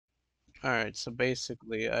Alright, so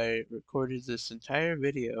basically I recorded this entire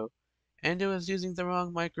video and it was using the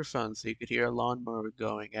wrong microphone so you could hear a lawnmower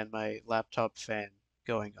going and my laptop fan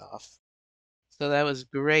going off. So that was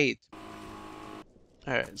great.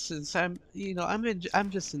 Alright, since I'm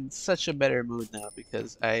just in such a better mood now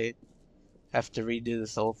because I have to redo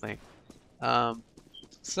this whole thing. Um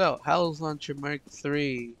so Hallows Launcher Mark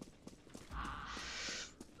III.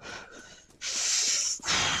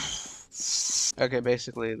 Okay,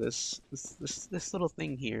 basically this little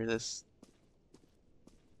thing here, this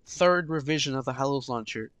third revision of the Hallows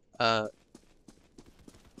Launcher, uh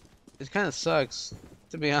it kind of sucks,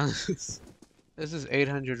 to be honest. This is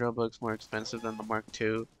 800 Robux more expensive than the Mark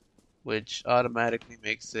II, which automatically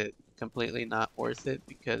makes it completely not worth it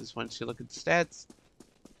because once you look at the stats,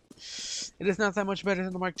 it is not that much better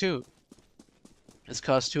than the Mark II. This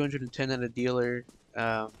costs 210 at a dealer.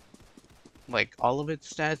 Um, like all of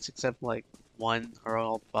its stats except like one are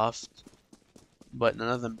all buffed, but none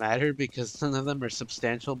of them matter because none of them are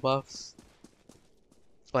substantial buffs.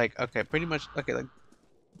 Like, okay, pretty much, okay, like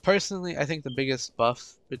personally, I think the biggest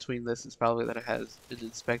buff between this is probably that it has an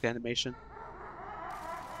inspect animation.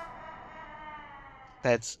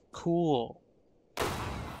 That's cool.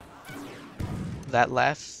 That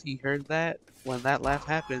laugh, you heard that? When that laugh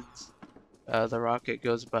happens, the rocket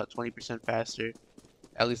goes about 20% faster.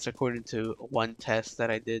 At least according to one test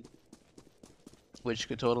that I did, which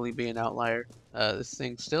could totally be an outlier. This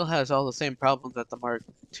thing still has all the same problems that the Mark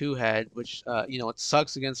II had, which, it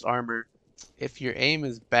sucks against armor. If your aim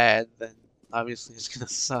is bad, then obviously it's gonna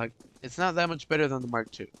suck. It's not that much better than the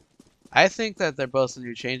Mark II. I think that they're both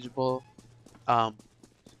interchangeable. Um,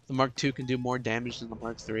 the Mark II can do more damage than the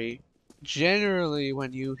Mark III. Generally,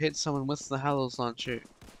 when you hit someone with the Hallows Launcher,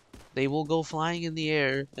 they will go flying in the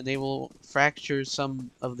air and they will fracture some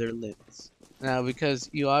of their limbs. Now, because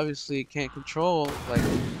you obviously can't control, like,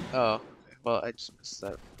 oh, okay, well, I just missed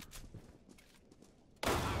that.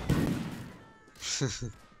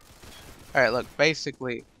 Alright, look,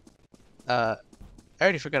 basically, I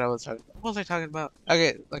already forgot what I was talking about. What was I talking about?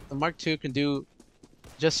 Okay, like, the Mark II can do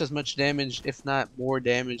just as much damage, if not more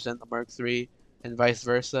damage than the Mark III, and vice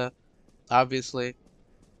versa, obviously.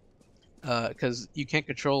 Because you can't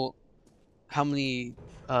control how many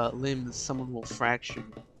limbs someone will fracture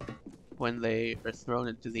when they are thrown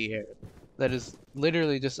into the air. That is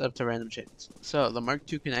literally just up to random chance. So the Mark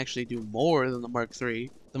II can actually do more than the Mark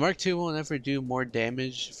III. The Mark II will never do more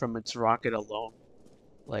damage from its rocket alone.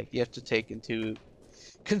 Like, you have to take into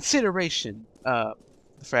consideration the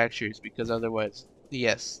fractures, because otherwise,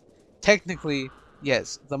 yes, technically,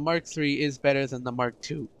 yes, the Mark III is better than the Mark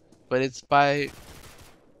II, but it's by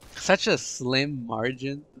such a slim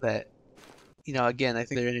margin that, again, I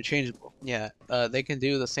think they're interchangeable. Yeah, they can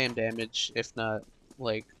do the same damage, if not,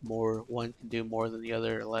 like, more. One can do more than the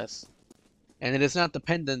other or less. And it is not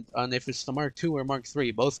dependent on if it's the Mark II or Mark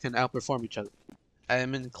III. Both can outperform each other. I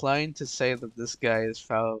am inclined to say that this guy is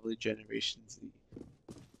probably Generation Z.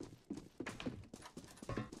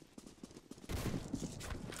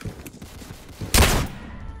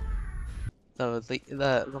 So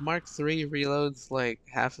the Mark III reloads like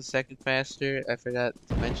half a second faster. I forgot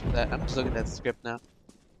to mention that. I'm just looking at the script now.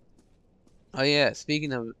 Oh yeah,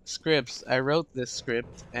 speaking of scripts, I wrote this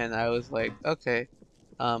script and I was like, okay,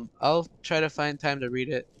 I'll try to find time to read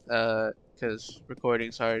it, 'cause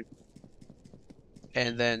recording's hard.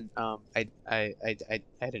 And then, I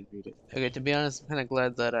didn't read it. Okay, to be honest, I'm kind of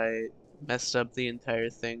glad that I messed up the entire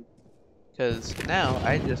thing, because now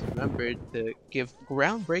I just remembered to give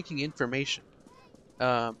groundbreaking information.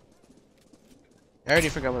 Um, I already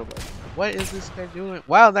forgot what it was. What is this guy doing?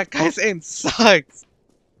 Wow, that guy's aim sucks!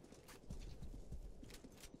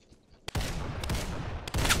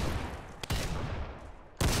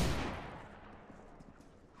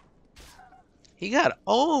 He got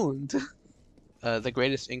owned! The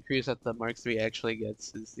greatest increase that the Mark III actually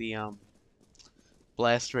gets is the,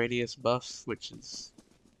 blast radius buff, which is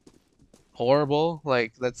horrible.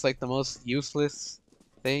 Like, that's like the most useless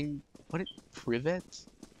thing. What privet?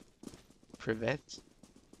 Privet? What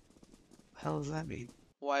the hell does that mean?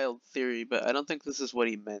 Wild theory, but I don't think this is what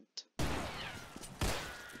he meant.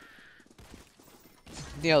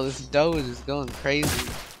 Yo, this Doge is going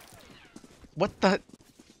crazy. What the?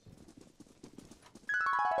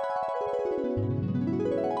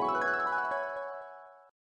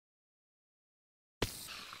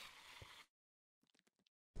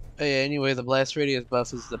 Oh, yeah, anyway, the blast radius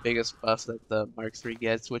buff is the biggest buff that the Mark III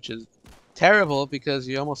gets, which is terrible because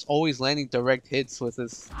you're almost always landing direct hits with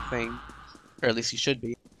this thing. Or at least you should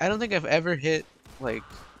be. I don't think I've ever hit, like,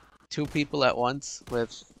 two people at once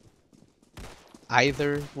with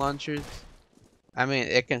either launchers. I mean,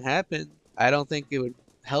 it can happen. I don't think it would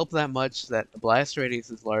help that much that the blast radius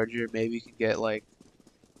is larger. Maybe you can get like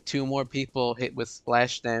two more people hit with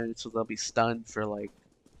splash damage, so they'll be stunned for like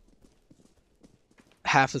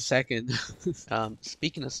half a second.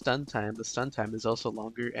 Speaking of stun time, the stun time is also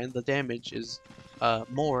longer, and the damage is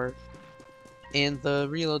more, and the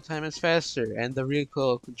reload time is faster, and the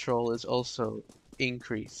recoil control is also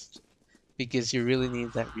increased because you really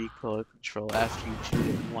need that recoil control after you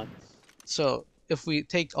shoot it once. So if we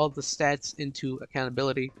take all the stats into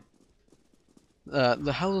accountability,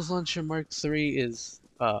 the Hallows Launcher Mark III is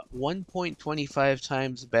 1.25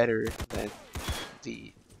 times better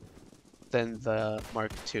the than the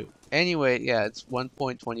Mark II. Anyway, yeah, it's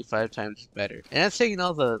 1.25 times better. And that's taking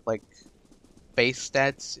all the like base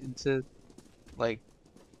stats into like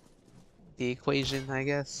the equation, I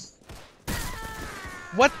guess.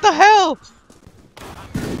 What the hell?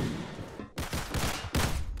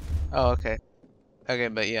 Oh, okay. Okay,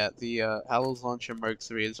 but yeah, the Hallows Launcher Mark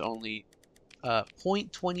III is only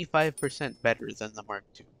 0.25% better than the Mark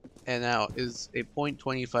II. And now, is a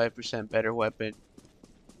 0.25% better weapon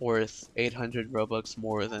worth 800 Robux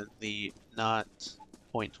more than the not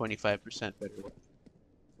 0.25% better weapon?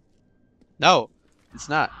 No, it's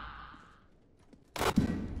not.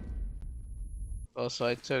 Also,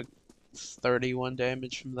 I took 31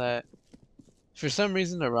 damage from that. For some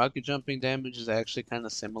reason, the rocket jumping damage is actually kind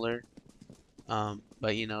of similar.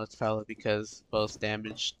 But you know, it's probably because both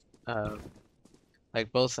damage, uh,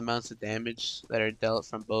 like both amounts of damage that are dealt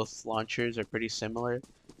from both launchers are pretty similar.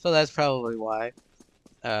 So that's probably why.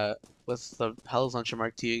 Uh, with the Hell's Launcher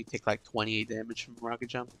Mark II, you take like 28 damage from rocket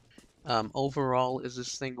jump. Overall, is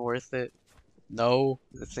this thing worth it? No,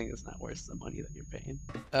 this thing is not worth the money that you're paying.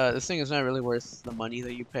 This thing is not really worth the money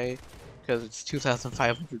that you pay because it's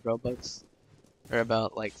 2,500 Robux, or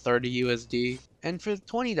about like 30 USD. And for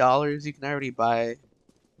 $20, you can already buy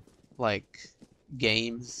like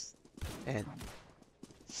games and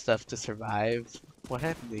stuff to survive. What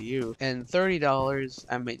happened to you? And $30,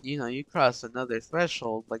 I mean, you know, you cross another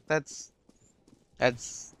threshold. Like that's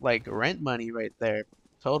like rent money right there.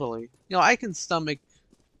 Totally. You know, I can stomach,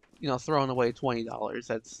 you know, throwing away $20.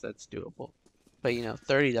 That's doable. But you know,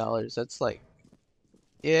 $30, that's like,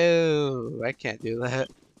 ew, I can't do that.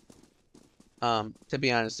 To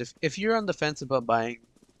be honest, if you're on the fence about buying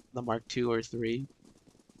the Mark II or 3,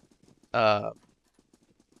 uh,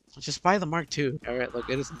 just buy the Mark II. All right, look,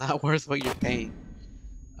 it is not worth what you're paying.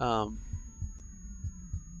 Um,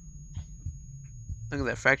 Look at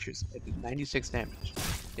that fractures. I did 96 damage.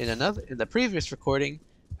 In the previous recording,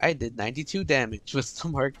 I did 92 damage with the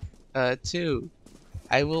Mark II.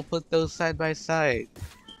 I will put those side by side.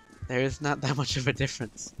 There is not that much of a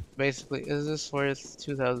difference. Basically, is this worth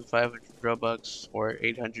 2,500 Robux or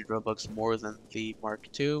 800 Robux more than the Mark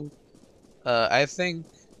II? I think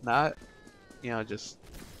not. You know, just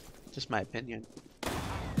my opinion.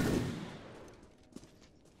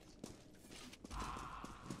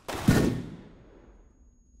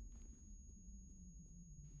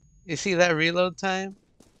 You see that reload time?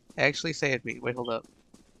 It actually saved me. Wait, hold up.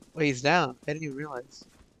 Wait, he's down. I didn't even realize.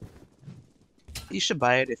 You should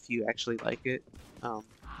buy it if you actually like it. Um,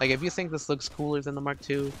 like if you think this looks cooler than the Mark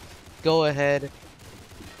II, go ahead.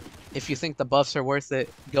 If you think the buffs are worth it,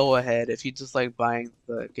 go ahead. If you just like buying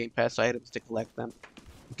the Game Pass items to collect them,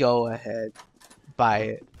 go ahead, buy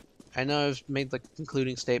it. I know I've made the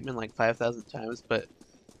concluding statement like 5,000 times, but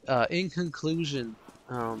in conclusion,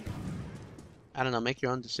 um, I don't know, make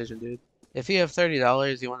your own decision, dude. If you have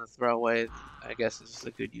 $30 you want to throw away, I guess this is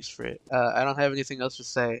a good use for it. I don't have anything else to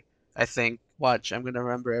say. I think. Watch, I'm gonna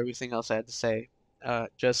remember everything else I had to say,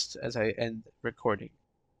 just as I end recording.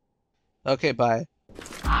 Okay, bye.